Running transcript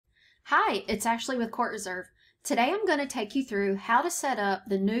Hi, it's Ashley with CourtReserve. Today I'm going to take you through how to set up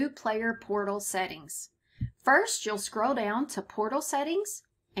the new player portal settings. First, you'll scroll down to Portal Settings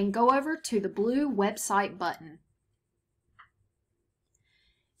and go over to the blue Website button.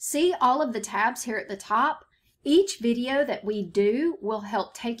 See all of the tabs here at the top? Each video that we do will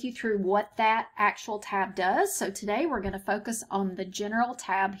help take you through what that actual tab does. So today we're going to focus on the General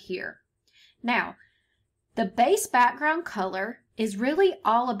tab here. Now, the base background color is really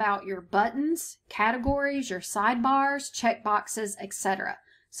all about your buttons, categories, your sidebars, checkboxes, etc.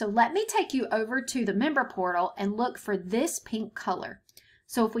 So let me take you over to the member portal and look for this pink color.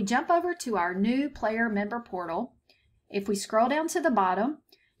 So if we jump over to our new player member portal, if we scroll down to the bottom,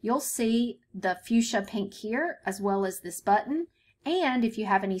 you'll see the fuchsia pink here as well as this button. And if you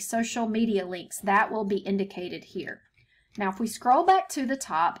have any social media links, that will be indicated here. Now if we scroll back to the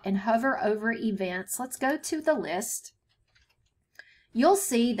top and hover over events, let's go to the list. You'll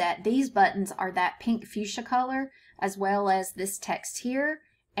see that these buttons are that pink fuchsia color as well as this text here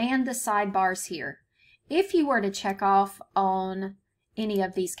and the sidebars here. If you were to check off on any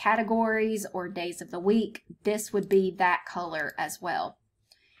of these categories or days of the week, this would be that color as well.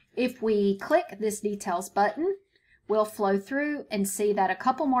 If we click this details button, we'll flow through and see that a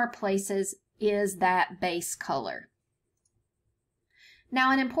couple more places is that base color.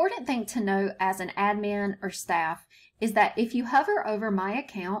 Now, an important thing to note as an admin or staff is that if you hover over My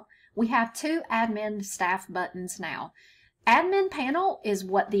Account, we have two admin staff buttons now. Admin Panel is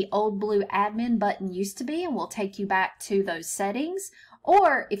what the old blue admin button used to be and will take you back to those settings.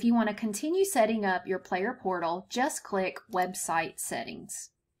 Or if you want to continue setting up your player portal, just click Website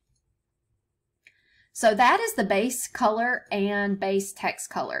Settings. So that is the base color and base text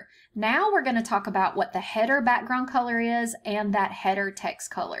color. Now we're going to talk about what the header background color is and that header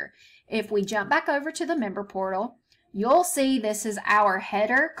text color. If we jump back over to the member portal, you'll see this is our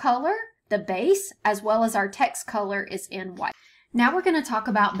header color, the base, as well as our text color is in white. Now we're going to talk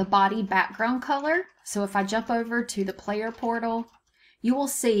about the body background color. So if I jump over to the player portal, you will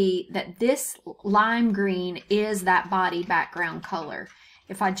see that this lime green is that body background color.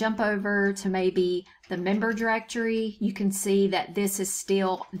 If I jump over to maybe the member directory, you can see that this is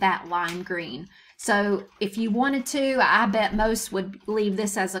still that lime green. So if you wanted to, I bet most would leave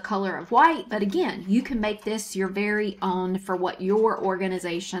this as a color of white, but again, you can make this your very own for what your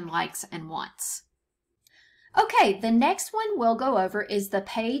organization likes and wants. Okay, the next one we'll go over is the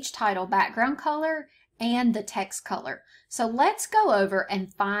page title background color and the text color. So let's go over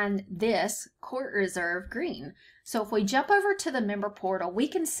and find this CourtReserve green. So if we jump over to the member portal, we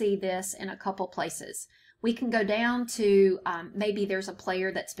can see this in a couple places. We can go down to maybe there's a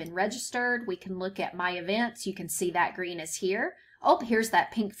player that's been registered. We can look at My Events. You can see that green is here. Oh, here's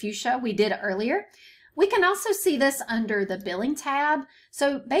that pink fuchsia we did earlier. We can also see this under the Billing tab.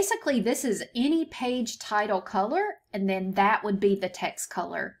 So basically this is any page title color, and then that would be the text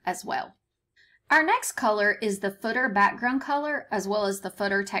color as well. Our next color is the footer background color as well as the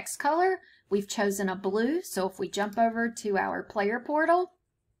footer text color. We've chosen a blue, so if we jump over to our player portal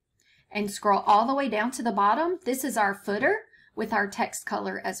and scroll all the way down to the bottom, this is our footer with our text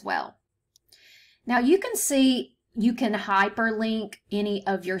color as well. Now you can see you can hyperlink any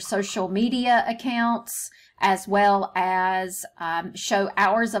of your social media accounts as well as show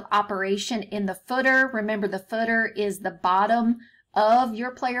hours of operation in the footer. Remember, the footer is the bottom of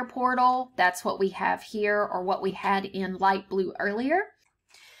your player portal. That's what we have here, or what we had in light blue earlier.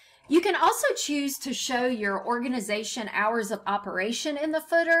 You can also choose to show your organization hours of operation in the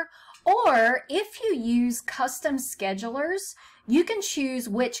footer, or if you use custom schedulers, you can choose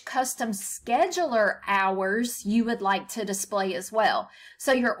which custom scheduler hours you would like to display as well.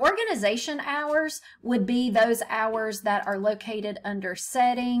 So your organization hours would be those hours that are located under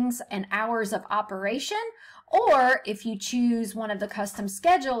settings and hours of operation, or if you choose one of the custom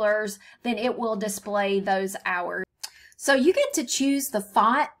schedulers, then it will display those hours. So you get to choose the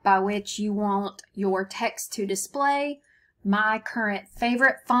font by which you want your text to display. My current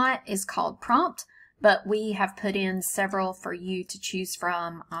favorite font is called Prompt, but we have put in several for you to choose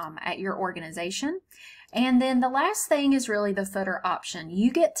from at your organization. And then the last thing is really the footer option.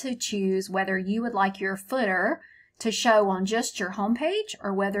 You get to choose whether you would like your footer to show on just your home page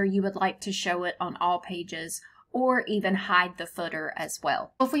or whether you would like to show it on all pages or even hide the footer as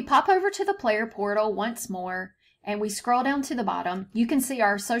well. If we pop over to the player portal once more, and we scroll down to the bottom, you can see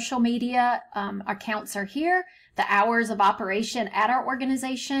our social media accounts are here, the hours of operation at our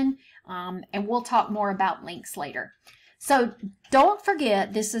organization, and we'll talk more about links later. So don't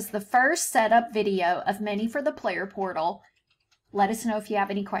forget, this is the first setup video of many for the player portal. Let us know if you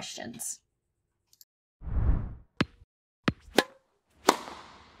have any questions.